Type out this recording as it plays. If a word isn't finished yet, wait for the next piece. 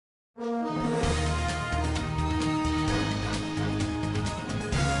Patrick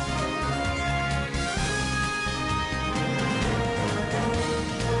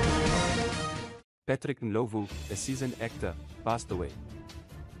Ndlovu, a seasoned actor, passed away.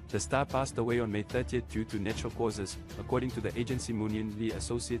 The star passed away on May 30th due to natural causes, according to the agency Munion Lee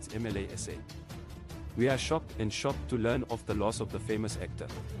Associates MLA-SA. We are shocked and shocked to learn of the loss of the famous actor.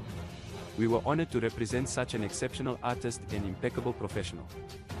 We were honored to represent such an exceptional artist and impeccable professional.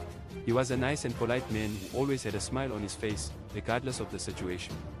 He was a nice and polite man who always had a smile on his face, regardless of the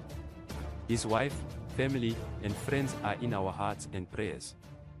situation. His wife, family, and friends are in our hearts and prayers.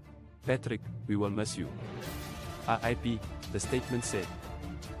 Patrick, we will miss you. RIP, the statement said.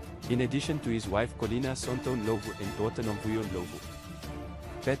 In addition to his wife Colina Sonto Ndlovu and daughter Ndlovu Ndlovu,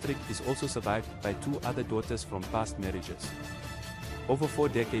 Patrick is also survived by 2 other daughters from past marriages. Over 4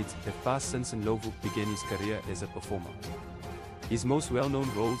 decades have passed since Ndlovu began his career as a performer. His most well-known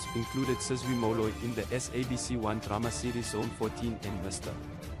roles included Sizwe Moloi in the SABC1 drama series Zone 14 and Mr.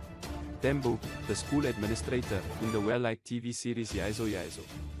 Tembu, the school administrator, in the well-liked TV series Yizo Yizo.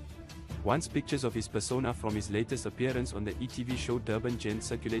 Once pictures of his persona from his latest appearance on the ETV show Durban Gen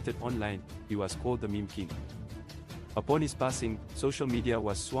circulated online, he was called the Meme King. Upon his passing, social media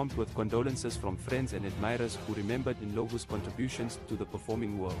was swamped with condolences from friends and admirers who remembered Ndlovu's contributions to the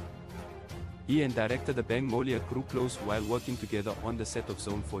performing world. He and director the Bang Molia grew close while working together on the set of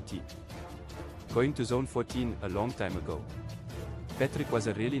Zone 14. Going to Zone 14 a long time ago. Patrick was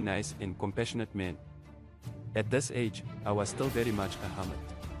a really nice and compassionate man. At this age, I was still very much a hermit.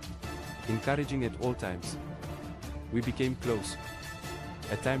 Encouraging at all times. We became close.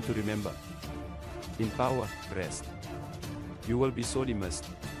 A time to remember. In power, rest. You will be sorely missed.